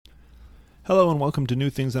Hello and welcome to New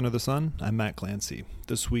Things Under the Sun. I'm Matt Clancy.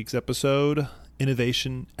 This week's episode,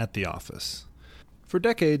 Innovation at the Office. For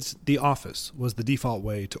decades, the office was the default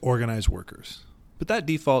way to organize workers. But that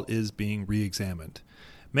default is being re-examined.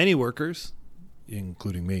 Many workers,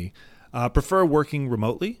 including me, prefer working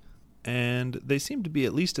remotely, and they seem to be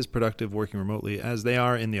at least as productive working remotely as they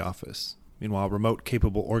are in the office. Meanwhile,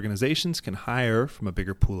 remote-capable organizations can hire from a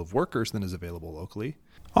bigger pool of workers than is available locally.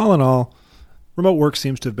 All in all, remote work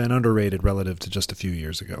seems to have been underrated relative to just a few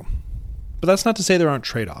years ago. But that's not to say there aren't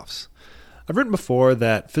trade-offs. I've written before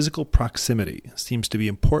that physical proximity seems to be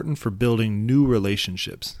important for building new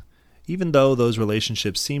relationships, even though those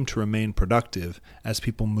relationships seem to remain productive as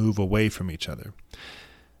people move away from each other.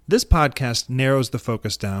 This podcast narrows the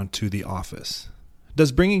focus down to the office.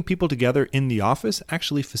 Does bringing people together in the office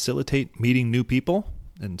actually facilitate meeting new people?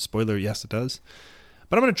 And spoiler, yes, it does.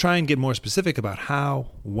 But I'm going to try and get more specific about how,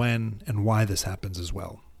 when, and why this happens as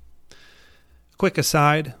well. Quick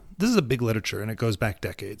aside, this is a big literature and it goes back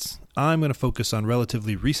decades. I'm going to focus on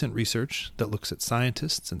relatively recent research that looks at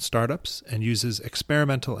scientists and startups and uses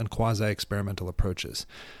experimental and quasi-experimental approaches.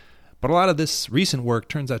 But a lot of this recent work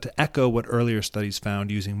turns out to echo what earlier studies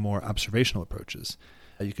found using more observational approaches.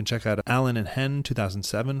 You can check out Allen and Henn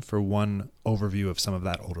 2007 for one overview of some of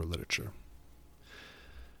that older literature.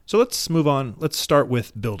 So let's move on. Let's start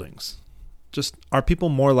with buildings. Just, are people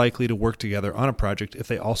more likely to work together on a project if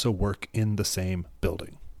they also work in the same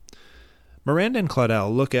building? Miranda and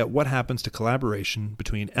Claudel look at what happens to collaboration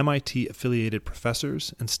between MIT-affiliated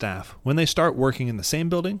professors and staff when they start working in the same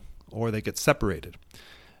building or they get separated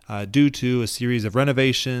due to a series of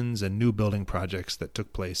renovations and new building projects that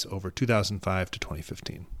took place over 2005 to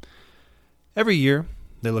 2015. Every year,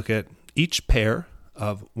 they look at each pair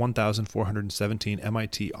of 1,417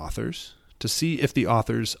 MIT authors to see if the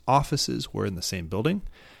authors' offices were in the same building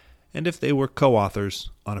and if they were co-authors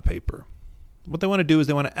on a paper. What they want to do is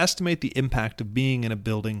they want to estimate the impact of being in a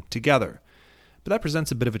building together. But that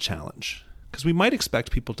presents a bit of a challenge, because we might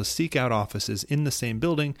expect people to seek out offices in the same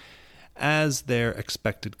building as their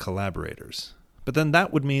expected collaborators. But then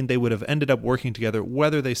that would mean they would have ended up working together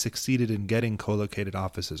whether they succeeded in getting co-located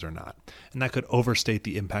offices or not. And that could overstate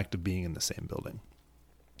the impact of being in the same building.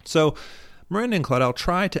 So Miranda and Claudel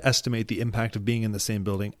try to estimate the impact of being in the same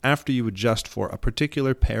building after you adjust for a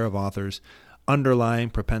particular pair of authors' underlying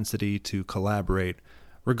propensity to collaborate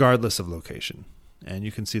regardless of location. And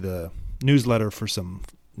you can see the newsletter for some,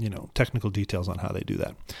 technical details on how they do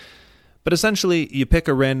that. But essentially, you pick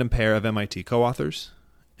a random pair of MIT co-authors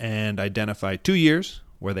and identify 2 years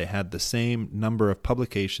where they had the same number of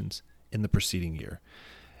publications in the preceding year.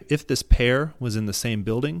 If this pair was in the same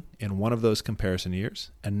building in one of those comparison years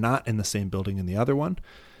and not in the same building in the other one,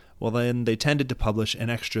 well, then they tended to publish an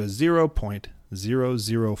extra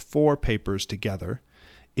 0.004 papers together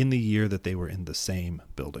in the year that they were in the same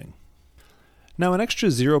building. Now, an extra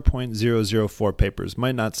 0.004 papers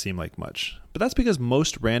might not seem like much, but that's because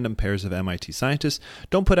most random pairs of MIT scientists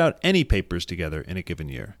don't put out any papers together in a given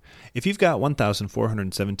year. If you've got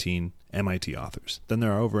 1,417 MIT authors, then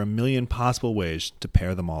there are over 1 million possible ways to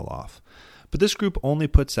pair them all off. But this group only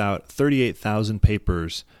puts out 38,000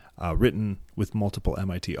 papers written with multiple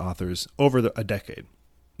MIT authors over a decade. And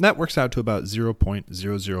that works out to about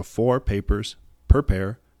 0.004 papers per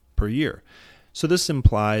pair per year. So this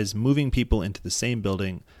implies moving people into the same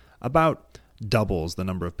building about doubles the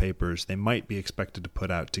number of papers they might be expected to put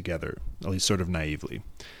out together, at least sort of naively.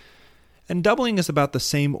 And doubling is about the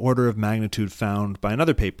same order of magnitude found by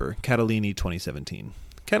another paper, Catalini 2017.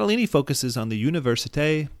 Catalini focuses on the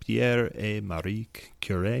Université Pierre et Marie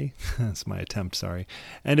Curie, that's my attempt, sorry,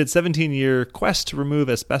 and its 17-year quest to remove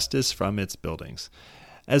asbestos from its buildings.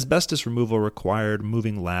 Asbestos removal required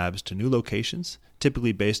moving labs to new locations,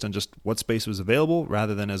 typically based on just what space was available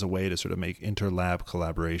rather than as a way to sort of make inter-lab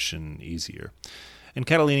collaboration easier. And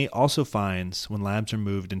Catalini also finds when labs are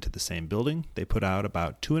moved into the same building, they put out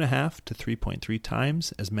about 2.5 to 3.3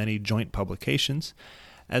 times as many joint publications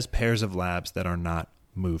as pairs of labs that are not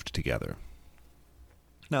moved together.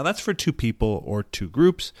 Now that's for two people or two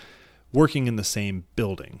groups working in the same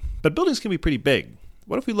building. But buildings can be pretty big.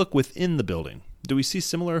 What if we look within the building? Do we see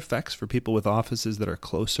similar effects for people with offices that are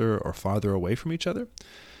closer or farther away from each other?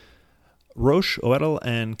 Roche, Oetel,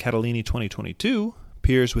 and Catalini 2022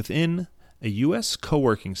 peers within a U.S.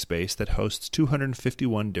 co-working space that hosts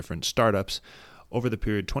 251 different startups over the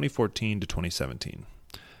period 2014 to 2017.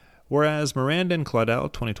 Whereas Miranda and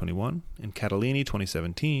Claudel 2021 and Catalini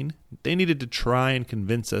 2017, they needed to try and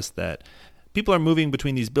convince us that people are moving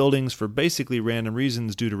between these buildings for basically random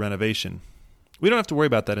reasons due to renovation. We don't have to worry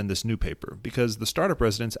about that in this new paper because the startup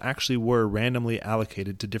residents actually were randomly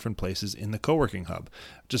allocated to different places in the co-working hub.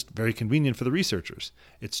 Just very convenient for the researchers.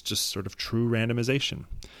 It's just sort of true randomization.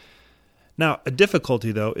 Now, a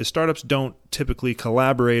difficulty, though, is startups don't typically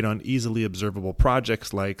collaborate on easily observable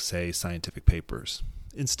projects like, say, scientific papers.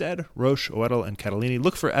 Instead, Roche, Oettl, and Catalini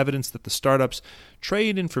look for evidence that the startups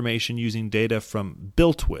trade information using data from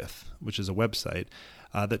BuiltWith, which is a website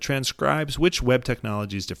that transcribes which web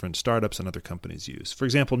technologies different startups and other companies use. For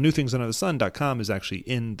example, newthingsunderthesun.com is actually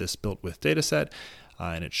in this BuiltWith dataset,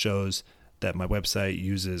 and it shows that my website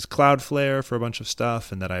uses Cloudflare for a bunch of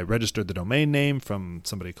stuff, and that I registered the domain name from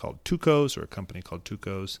somebody called Tukos or a company called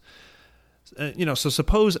Tukos. So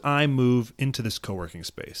suppose I move into this co-working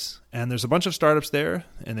space, and there's a bunch of startups there,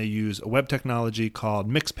 and they use a web technology called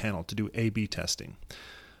Mixpanel to do A/B testing.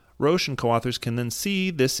 Roche and co-authors can then see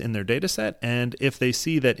this in their dataset, and if they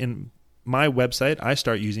see that in my website I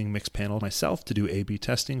start using Mixpanel myself to do A/B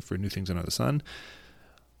testing for New Things Under the Sun,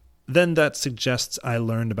 then that suggests I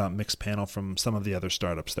learned about Mixpanel from some of the other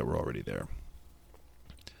startups that were already there.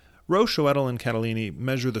 Roche, Oettl, and Catalini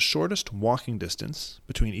measure the shortest walking distance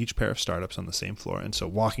between each pair of startups on the same floor, and so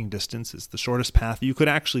walking distance is the shortest path you could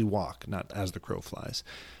actually walk, not as the crow flies.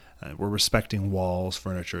 We're respecting walls,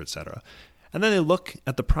 furniture, etc. And then they look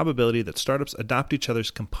at the probability that startups adopt each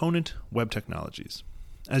other's component web technologies.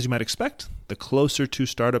 As you might expect, the closer two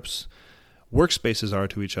startups' workspaces are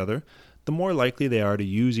to each other, the more likely they are to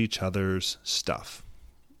use each other's stuff.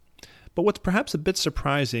 But what's perhaps a bit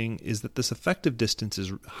surprising is that this effective distance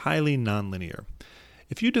is highly nonlinear.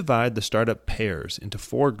 If you divide the startup pairs into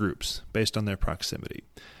 4 groups based on their proximity,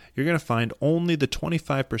 you're going to find only the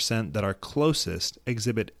 25% that are closest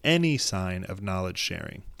exhibit any sign of knowledge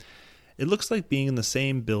sharing. It looks like being in the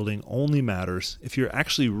same building only matters if you're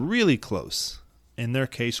actually really close, in their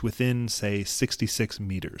case within, say, 66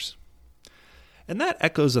 meters. And that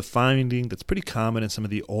echoes a finding that's pretty common in some of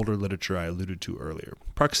the older literature I alluded to earlier.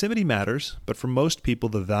 Proximity matters, but for most people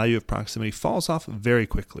the value of proximity falls off very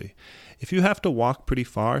quickly. If you have to walk pretty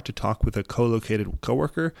far to talk with a co-located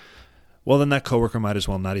coworker, well then that coworker might as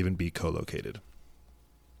well not even be co-located.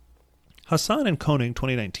 Hassan and Koning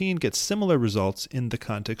 2019 get similar results in the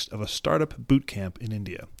context of a startup boot camp in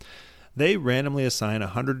India. They randomly assign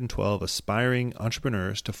 112 aspiring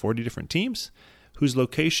entrepreneurs to 40 different teams, whose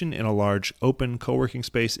location in a large open co-working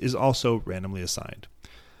space is also randomly assigned.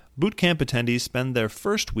 Boot camp attendees spend their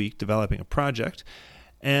first week developing a project,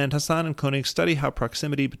 and Hassan and Koning study how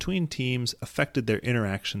proximity between teams affected their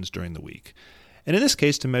interactions during the week. And in this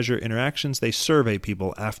case, to measure interactions, they survey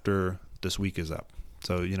people after this week is up.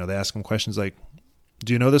 So, they ask them questions like,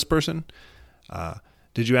 do you know this person?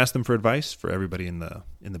 Did you ask them for advice? For everybody in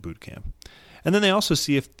the boot camp. And then they also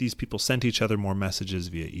see if these people sent each other more messages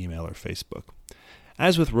via email or Facebook.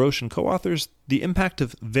 As with Roche and co-authors, the impact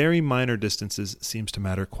of very minor distances seems to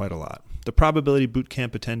matter quite a lot. The probability boot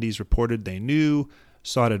camp attendees reported they knew,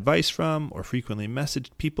 sought advice from, or frequently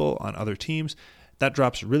messaged people on other teams, that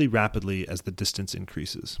drops really rapidly as the distance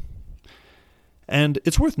increases. And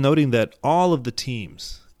it's worth noting that all of the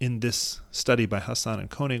teams in this study by Hassan and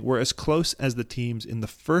Koning were as close as the teams in the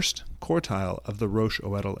first quartile of the Roche,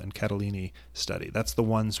 Oettl, and Catalini study. That's the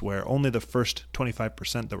ones where only the first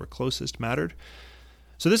 25% that were closest mattered.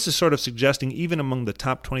 So this is sort of suggesting even among the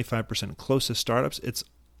top 25% closest startups, it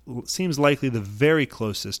seems likely the very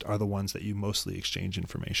closest are the ones that you mostly exchange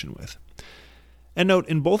information with. And note,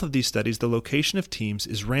 in both of these studies, the location of teams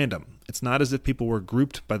is random. It's not as if people were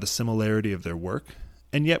grouped by the similarity of their work,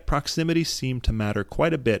 and yet proximity seemed to matter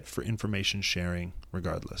quite a bit for information sharing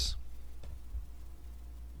regardless.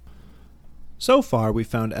 So far, we've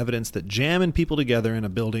found evidence that jamming people together in a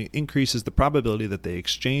building increases the probability that they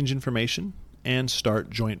exchange information and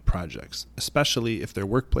start joint projects, especially if their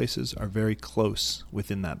workplaces are very close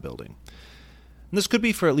within that building. And this could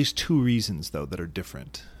be for at least 2 reasons, though, that are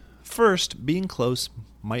different. First, being close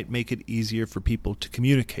might make it easier for people to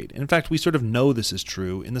communicate. In fact, we sort of know this is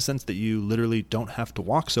true in the sense that you literally don't have to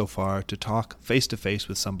walk so far to talk face-to-face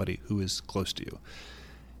with somebody who is close to you.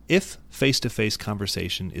 If face-to-face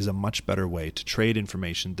conversation is a much better way to trade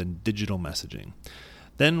information than digital messaging,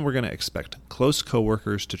 then we're going to expect close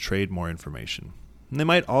coworkers to trade more information. And they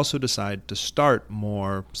might also decide to start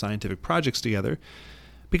more scientific projects together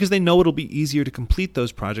because they know it'll be easier to complete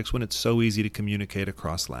those projects when it's so easy to communicate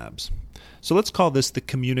across labs. So let's call this the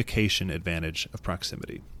communication advantage of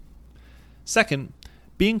proximity. Second,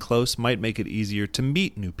 being close might make it easier to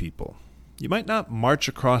meet new people. You might not march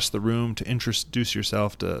across the room to introduce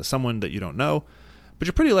yourself to someone that you don't know, but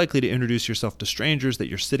you're pretty likely to introduce yourself to strangers that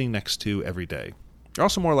you're sitting next to every day. You're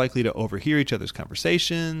also more likely to overhear each other's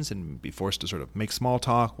conversations and be forced to sort of make small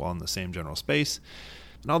talk while in the same general space.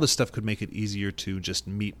 And all this stuff could make it easier to just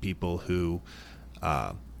meet people who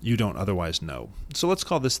you don't otherwise know. So let's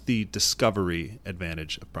call this the discovery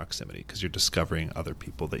advantage of proximity, because you're discovering other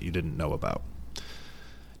people that you didn't know about.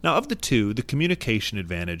 Now, of the two, the communication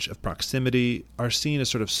advantage of proximity are seen as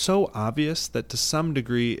sort of so obvious that to some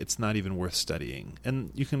degree it's not even worth studying. And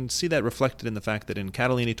you can see that reflected in the fact that in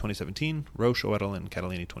Catalini 2017, Roche et al. In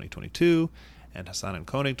Catalini 2022, and Hassan and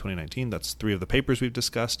Koenig 2019, that's 3 of the papers we've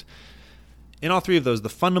discussed. In all 3 of those, the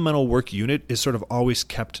fundamental work unit is sort of always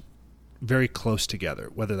kept very close together,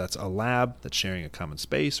 whether that's a lab that's sharing a common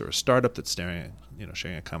space or a startup that's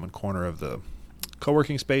sharing a common corner of the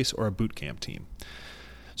co-working space, or a boot camp team.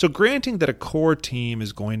 So granting that a core team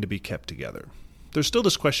is going to be kept together, there's still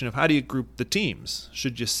this question of how do you group the teams?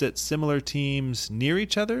 Should you sit similar teams near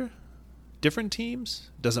each other? Different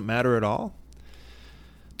teams? Doesn't matter at all?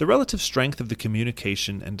 The relative strength of the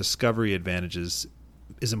communication and discovery advantages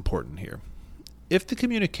is important here. If the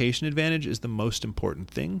communication advantage is the most important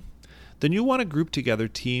thing, then you want to group together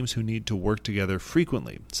teams who need to work together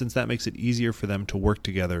frequently, since that makes it easier for them to work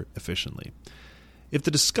together efficiently. If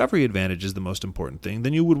the discovery advantage is the most important thing,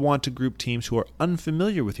 then you would want to group teams who are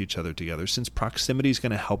unfamiliar with each other together, since proximity is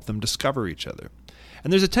going to help them discover each other.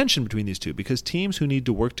 And there's a tension between these two, because teams who need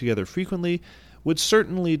to work together frequently would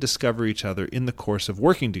certainly discover each other in the course of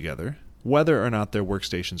working together, whether or not their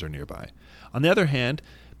workstations are nearby. On the other hand,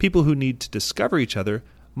 people who need to discover each other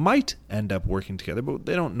might end up working together, but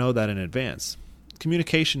they don't know that in advance.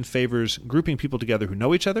 Communication favors grouping people together who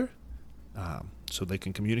know each other, so they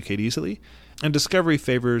can communicate easily, and discovery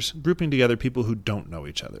favors grouping together people who don't know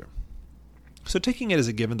each other. So taking it as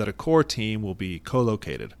a given that a core team will be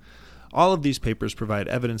co-located, all of these papers provide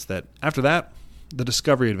evidence that, after that, the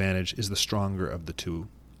discovery advantage is the stronger of the two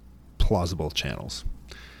plausible channels.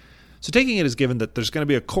 So taking it as given that there's going to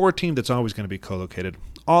be a core team that's always going to be co-located,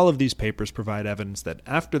 all of these papers provide evidence that,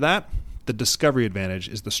 after that, the discovery advantage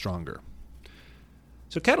is the stronger.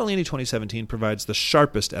 So Catalini 2017 provides the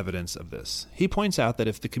sharpest evidence of this. He points out that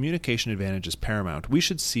if the communication advantage is paramount, we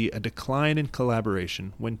should see a decline in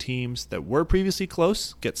collaboration when teams that were previously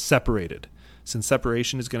close get separated, since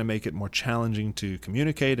separation is going to make it more challenging to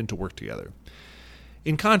communicate and to work together.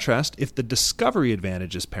 In contrast, if the discovery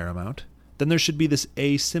advantage is paramount, then there should be this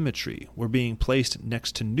asymmetry, where being placed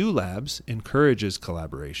next to new labs encourages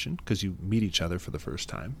collaboration, because you meet each other for the first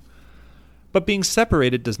time. But being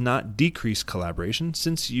separated does not decrease collaboration,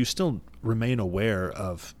 since you still remain aware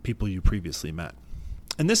of people you previously met.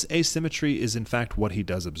 And this asymmetry is in fact what he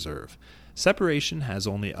does observe. Separation has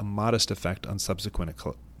only a modest effect on subsequent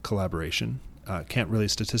collaboration. Can't really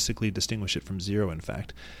statistically distinguish it from zero, in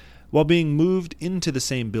fact. While being moved into the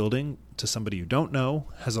same building to somebody you don't know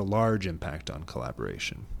has a large impact on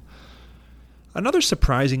collaboration. Another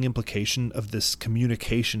surprising implication of this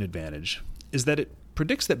communication advantage is that it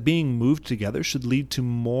predicts that being moved together should lead to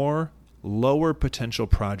more lower potential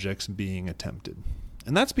projects being attempted.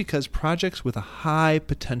 And that's because projects with a high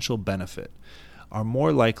potential benefit are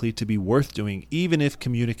more likely to be worth doing even if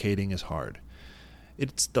communicating is hard.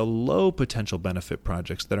 It's the low potential benefit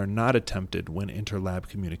projects that are not attempted when interlab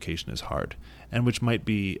communication is hard, and which might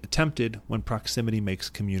be attempted when proximity makes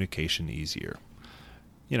communication easier.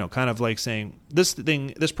 Kind of like saying, this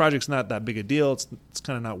project's not that big a deal, it's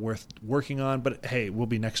kind of not worth working on, but hey, we'll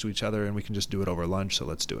be next to each other and we can just do it over lunch, so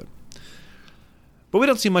let's do it. But we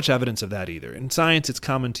don't see much evidence of that either. In science, it's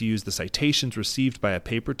common to use the citations received by a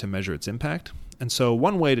paper to measure its impact. And so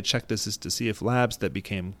one way to check this is to see if labs that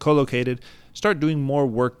became co-located start doing more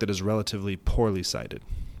work that is relatively poorly cited.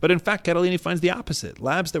 But in fact, Catalini finds the opposite.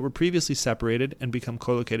 Labs that were previously separated and become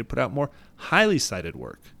co-located put out more highly cited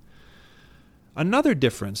work. Another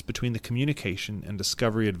difference between the communication and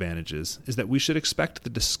discovery advantages is that we should expect the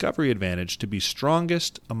discovery advantage to be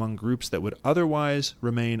strongest among groups that would otherwise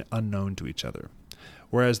remain unknown to each other,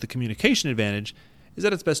 whereas the communication advantage is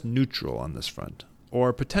at its best neutral on this front,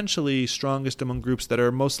 or potentially strongest among groups that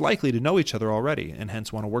are most likely to know each other already and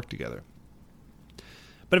hence want to work together.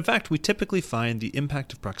 But in fact, we typically find the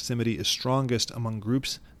impact of proximity is strongest among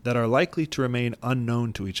groups that are likely to remain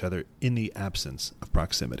unknown to each other in the absence of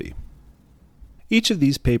proximity. Each of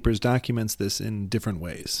these papers documents this in different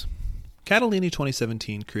ways. Catalini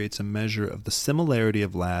 2017 creates a measure of the similarity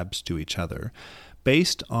of labs to each other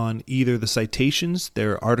based on either the citations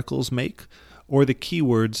their articles make or the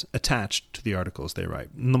keywords attached to the articles they write.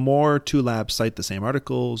 And the more two labs cite the same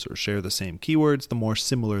articles or share the same keywords, the more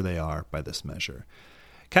similar they are by this measure.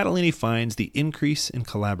 Catalini finds the increase in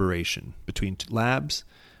collaboration between labs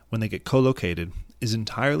when they get co-located is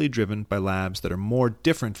entirely driven by labs that are more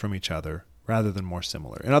different from each other rather than more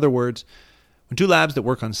similar. In other words, when two labs that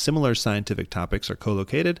work on similar scientific topics are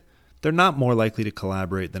co-located, they're not more likely to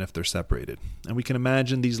collaborate than if they're separated. And we can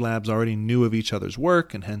imagine these labs already knew of each other's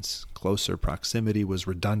work, and hence closer proximity was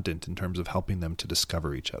redundant in terms of helping them to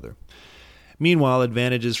discover each other. Meanwhile,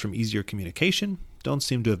 advantages from easier communication don't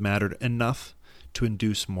seem to have mattered enough to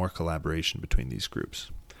induce more collaboration between these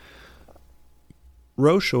groups.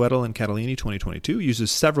 Roche, Oetel, and Catalini 2022 uses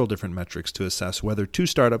several different metrics to assess whether two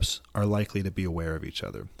startups are likely to be aware of each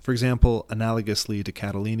other. For example, analogously to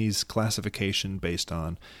Catalini's classification based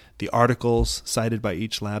on the articles cited by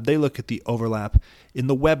each lab, they look at the overlap in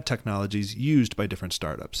the web technologies used by different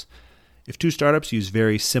startups. If two startups use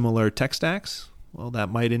very similar tech stacks, well, that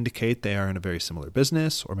might indicate they are in a very similar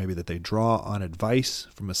business, or maybe that they draw on advice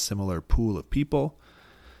from a similar pool of people.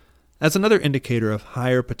 As another indicator of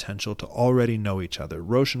higher potential to already know each other,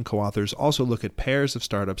 Roche and co-authors also look at pairs of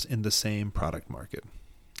startups in the same product market.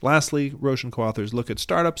 Lastly, Roche and co-authors look at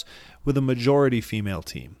startups with a majority female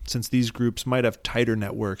team, since these groups might have tighter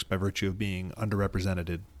networks by virtue of being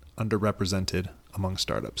underrepresented among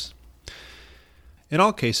startups. In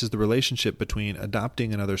all cases, the relationship between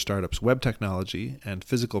adopting another startup's web technology and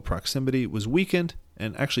physical proximity was weakened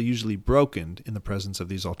and actually usually broken in the presence of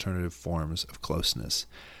these alternative forms of closeness.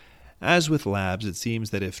 As with labs, it seems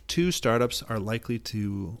that if two startups are likely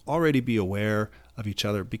to already be aware of each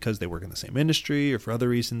other because they work in the same industry or for other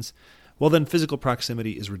reasons, well then physical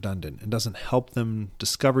proximity is redundant and doesn't help them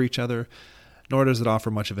discover each other, nor does it offer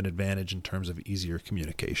much of an advantage in terms of easier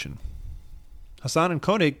communication. Hassan and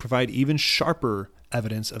Koenig provide even sharper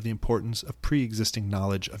evidence of the importance of pre-existing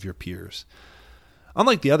knowledge of your peers.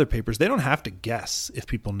 Unlike the other papers, they don't have to guess if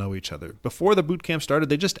people know each other. Before the bootcamp started,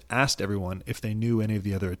 they just asked everyone if they knew any of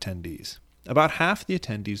the other attendees. About half the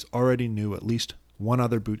attendees already knew at least one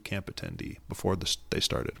other bootcamp attendee before they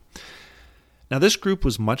started. Now, this group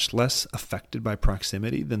was much less affected by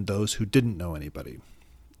proximity than those who didn't know anybody.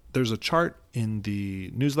 There's a chart in the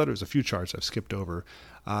newsletter. There's a few charts I've skipped over,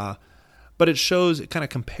 but it kind of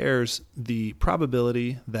compares the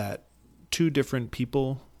probability that two different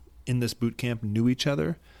people in this boot camp knew each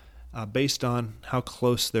other based on how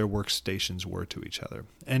close their workstations were to each other.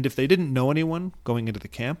 And if they didn't know anyone going into the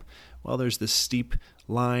camp, well, there's this steep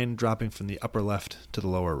line dropping from the upper left to the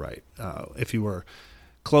lower right. If you were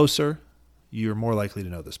closer, you're more likely to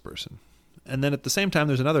know this person. And then at the same time,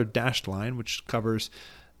 there's another dashed line which covers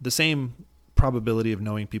the same probability of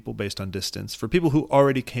knowing people based on distance for people who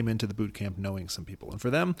already came into the boot camp knowing some people. And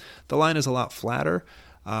for them, the line is a lot flatter,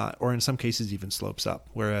 or in some cases even slopes up,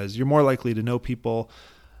 whereas you're more likely to know people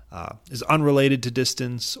is unrelated to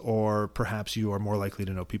distance, or perhaps you are more likely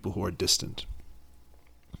to know people who are distant.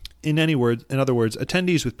 In other words,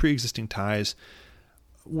 attendees with pre-existing ties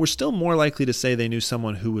were still more likely to say they knew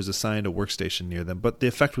someone who was assigned a workstation near them, but the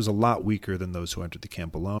effect was a lot weaker than those who entered the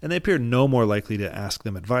camp alone, and they appeared no more likely to ask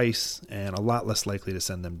them advice and a lot less likely to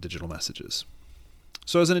send them digital messages.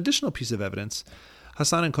 So as an additional piece of evidence,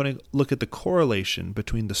 Hassan and Koenig look at the correlation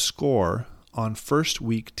between the score on first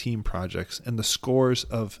week team projects and the scores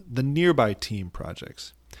of the nearby team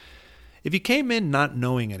projects. If you came in not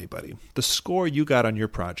knowing anybody, the score you got on your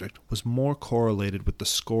project was more correlated with the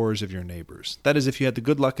scores of your neighbors. That is, if you had the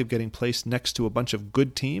good luck of getting placed next to a bunch of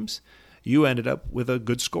good teams, you ended up with a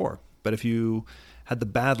good score. But if you had the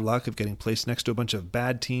bad luck of getting placed next to a bunch of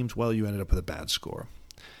bad teams, well, you ended up with a bad score.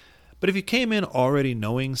 But if you came in already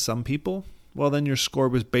knowing some people, well, then your score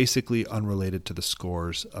was basically unrelated to the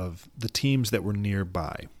scores of the teams that were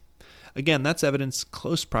nearby. Again, that's evidence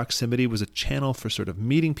close proximity was a channel for sort of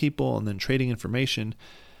meeting people and then trading information,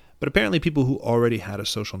 but apparently people who already had a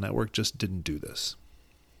social network just didn't do this.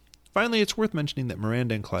 Finally, it's worth mentioning that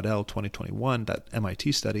Miranda and Claudel 2021, that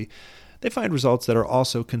MIT study, they find results that are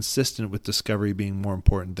also consistent with discovery being more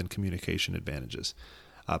important than communication advantages.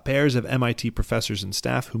 Pairs of MIT professors and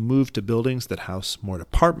staff who move to buildings that house more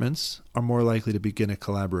departments are more likely to begin a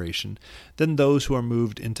collaboration than those who are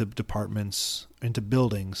moved into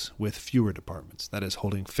buildings with fewer departments, that is,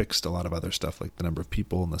 holding fixed a lot of other stuff like the number of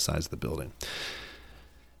people and the size of the building.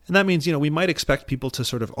 And that means, we might expect people to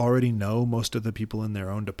sort of already know most of the people in their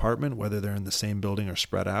own department, whether they're in the same building or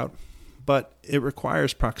spread out, but it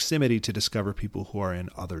requires proximity to discover people who are in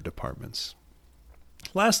other departments.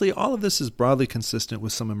 Lastly, all of this is broadly consistent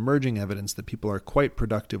with some emerging evidence that people are quite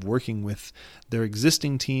productive working with their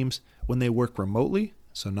existing teams when they work remotely,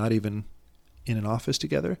 so not even in an office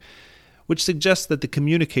together, which suggests that the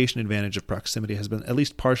communication advantage of proximity has been at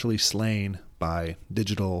least partially slain by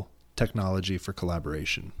digital technology for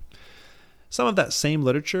collaboration. Some of that same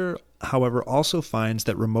literature, however, also finds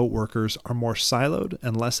that remote workers are more siloed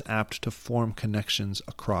and less apt to form connections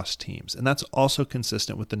across teams. And that's also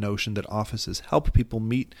consistent with the notion that offices help people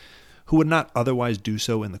meet who would not otherwise do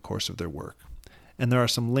so in the course of their work. And there are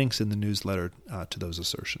some links in the newsletter to those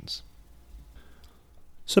assertions.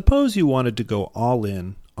 Suppose you wanted to go all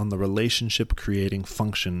in on the relationship-creating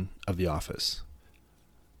function of the office.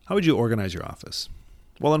 How would you organize your office?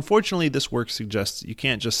 Well, unfortunately, this work suggests you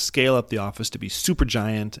can't just scale up the office to be super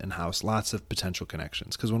giant and house lots of potential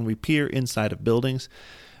connections, because when we peer inside of buildings,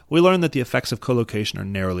 we learn that the effects of co-location are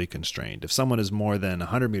narrowly constrained. If someone is more than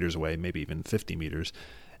 100 meters away, maybe even 50 meters,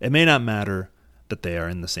 it may not matter that they are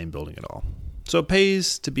in the same building at all. So it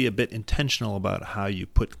pays to be a bit intentional about how you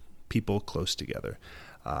put people close together,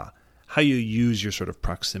 how you use your sort of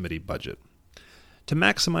proximity budget. To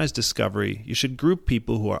maximize discovery, you should group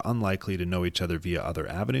people who are unlikely to know each other via other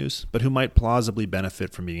avenues, but who might plausibly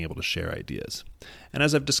benefit from being able to share ideas. And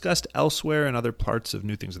as I've discussed elsewhere in other parts of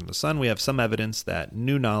New Things Under the Sun, we have some evidence that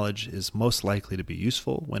new knowledge is most likely to be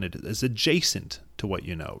useful when it is adjacent to what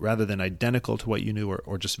you know, rather than identical to what you knew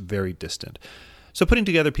or just very distant. So putting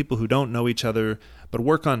together people who don't know each other, but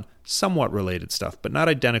work on somewhat related stuff, but not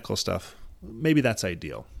identical stuff, maybe that's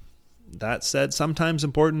ideal. That said, sometimes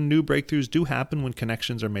important new breakthroughs do happen when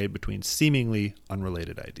connections are made between seemingly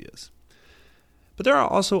unrelated ideas. But there are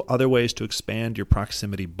also other ways to expand your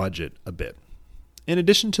proximity budget a bit. In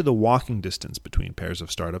addition to the walking distance between pairs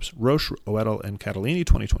of startups, Roche, Oetel, and Catalini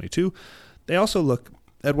 2022, they also look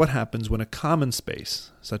at what happens when a common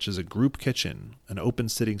space, such as a group kitchen, an open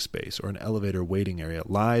sitting space, or an elevator waiting area,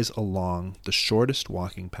 lies along the shortest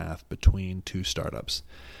walking path between two startups.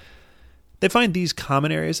 They find these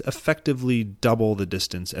common areas effectively double the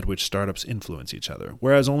distance at which startups influence each other,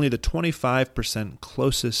 whereas only the 25%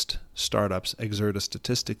 closest startups exert a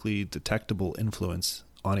statistically detectable influence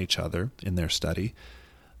on each other in their study.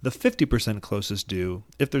 The 50% closest do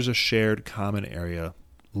if there's a shared common area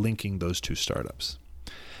linking those two startups.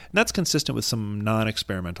 And that's consistent with some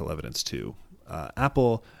non-experimental evidence too.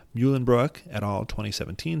 Apple Meulenbroek et al.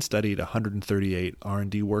 2017 studied 138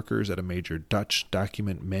 R&D workers at a major Dutch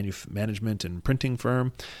document management and printing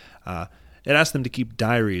firm. It asked them to keep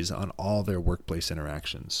diaries on all their workplace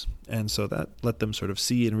interactions. And so that let them sort of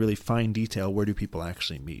see in really fine detail where do people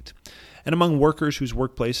actually meet. And among workers whose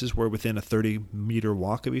workplaces were within a 30-meter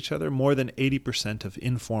walk of each other, more than 80% of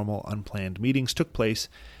informal, unplanned meetings took place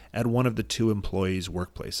at one of the two employees'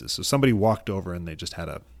 workplaces. So somebody walked over and they just had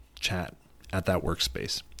a chat at that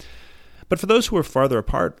workspace. But for those who were farther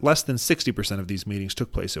apart, less than 60% of these meetings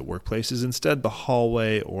took place at workplaces. Instead, the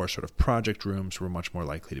hallway or sort of project rooms were much more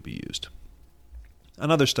likely to be used.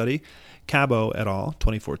 Another study, Cabot et al.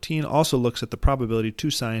 2014, also looks at the probability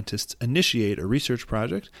two scientists initiate a research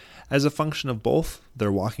project as a function of both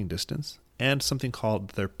their walking distance and something called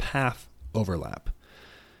their path overlap.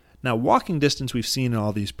 Now, walking distance we've seen in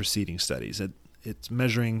all these preceding studies. It's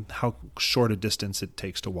measuring how short a distance it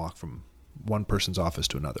takes to walk from one person's office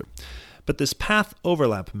to another. But this path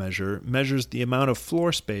overlap measures the amount of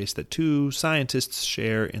floor space that two scientists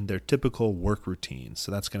share in their typical work routines.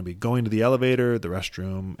 So that's going to be going to the elevator, the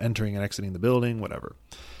restroom, entering and exiting the building, whatever.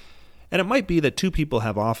 And it might be that two people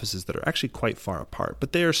have offices that are actually quite far apart,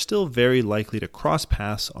 but they are still very likely to cross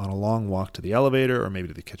paths on a long walk to the elevator or maybe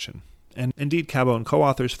to the kitchen. And indeed, Cabot and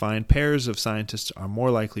co-authors find pairs of scientists are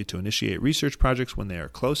more likely to initiate research projects when they are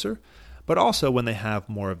closer, but also when they have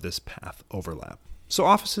more of this path overlap. So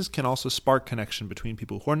offices can also spark connection between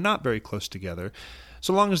people who are not very close together,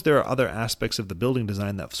 so long as there are other aspects of the building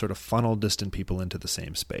design that sort of funnel distant people into the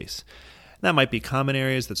same space. That might be common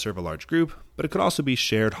areas that serve a large group, but it could also be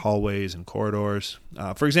shared hallways and corridors.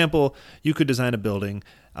 For example, you could design a building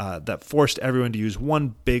that forced everyone to use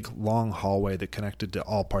one big, long hallway that connected to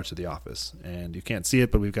all parts of the office. And you can't see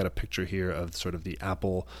it, but we've got a picture here of sort of the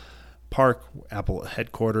Apple Park, Apple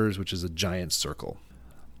headquarters, which is a giant circle.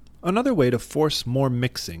 Another way to force more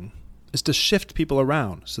mixing is to shift people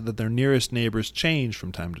around so that their nearest neighbors change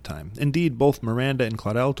from time to time. Indeed, both Miranda and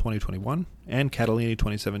Claudel 2021 and Catalini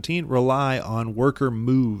 2017 rely on worker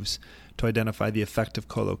moves to identify the effect of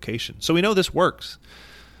co-location. So we know this works.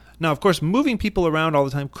 Now, of course, moving people around all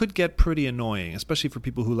the time could get pretty annoying, especially for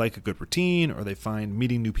people who like a good routine or they find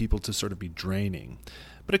meeting new people to sort of be draining.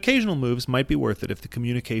 But occasional moves might be worth it if the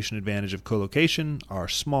communication advantage of co-location are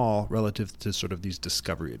small relative to sort of these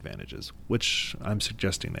discovery advantages, which I'm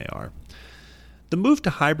suggesting they are. The move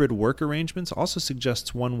to hybrid work arrangements also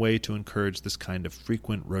suggests one way to encourage this kind of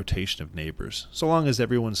frequent rotation of neighbors, so long as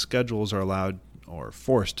everyone's schedules are allowed or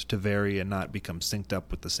forced to vary and not become synced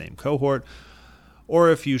up with the same cohort,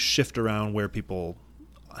 or if you shift around where people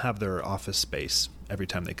have their office space every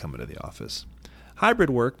time they come into the office. Hybrid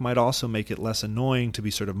work might also make it less annoying to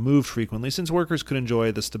be sort of moved frequently, since workers could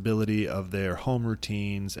enjoy the stability of their home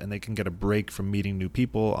routines and they can get a break from meeting new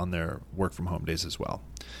people on their work from home days as well.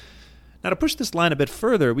 Now, to push this line a bit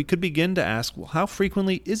further, we could begin to ask, well, how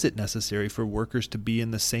frequently is it necessary for workers to be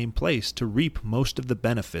in the same place to reap most of the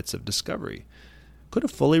benefits of discovery? Could a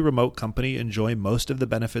fully remote company enjoy most of the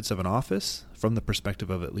benefits of an office, from the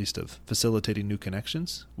perspective of at least of facilitating new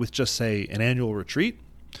connections, with just, say, an annual retreat?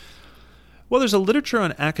 Well, there's a literature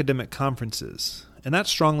on academic conferences, and that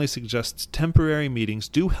strongly suggests temporary meetings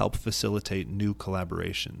do help facilitate new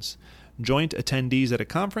collaborations. Joint attendees at a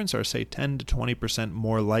conference are, say, 10 to 20%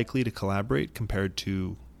 more likely to collaborate compared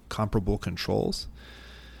to comparable controls.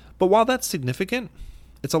 But while that's significant,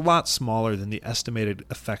 it's a lot smaller than the estimated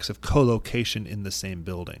effects of co-location in the same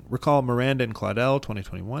building. Recall Miranda and Claudel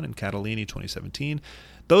 2021 and Catalini 2017.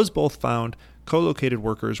 Those both found co-located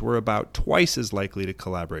workers were about twice as likely to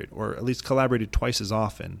collaborate, or at least collaborated twice as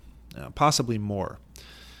often, possibly more.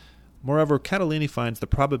 Moreover, Catalini finds the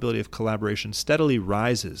probability of collaboration steadily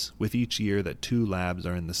rises with each year that two labs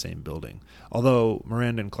are in the same building, although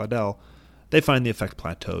Miranda and Claudel, they find the effect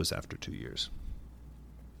plateaus after 2 years.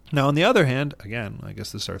 Now, on the other hand, again, I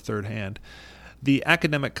guess this is our third hand, the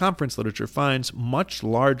academic conference literature finds much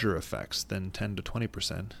larger effects than 10 to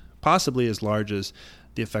 20%, possibly as large as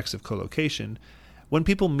the effects of co-location, when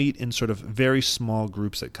people meet in sort of very small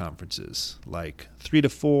groups at conferences, like 3 to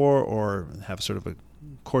 4, or have sort of a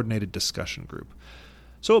coordinated discussion group.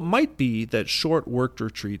 So it might be that short work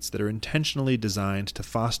retreats that are intentionally designed to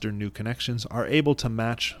foster new connections are able to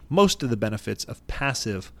match most of the benefits of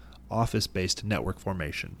passive office-based network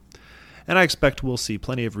formation. And I expect we'll see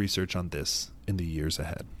plenty of research on this in the years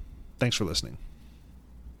ahead. Thanks for listening.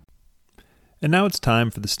 And now it's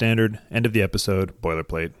time for the standard end of the episode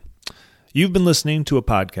boilerplate. You've been listening to a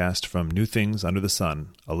podcast from New Things Under the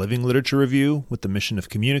Sun, a living literature review with the mission of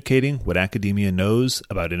communicating what academia knows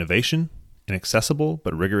about innovation in accessible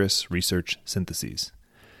but rigorous research syntheses.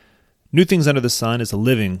 New Things Under the Sun is a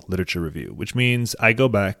living literature review, which means I go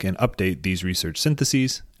back and update these research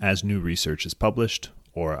syntheses as new research is published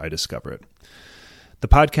or I discover it. The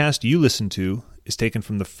podcast you listen to is taken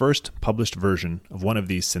from the first published version of one of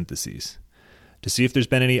these syntheses. To see if there's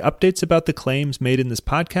been any updates about the claims made in this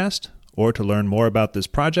podcast, or to learn more about this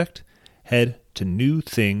project, head to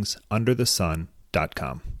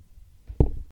newthingsunderthesun.com.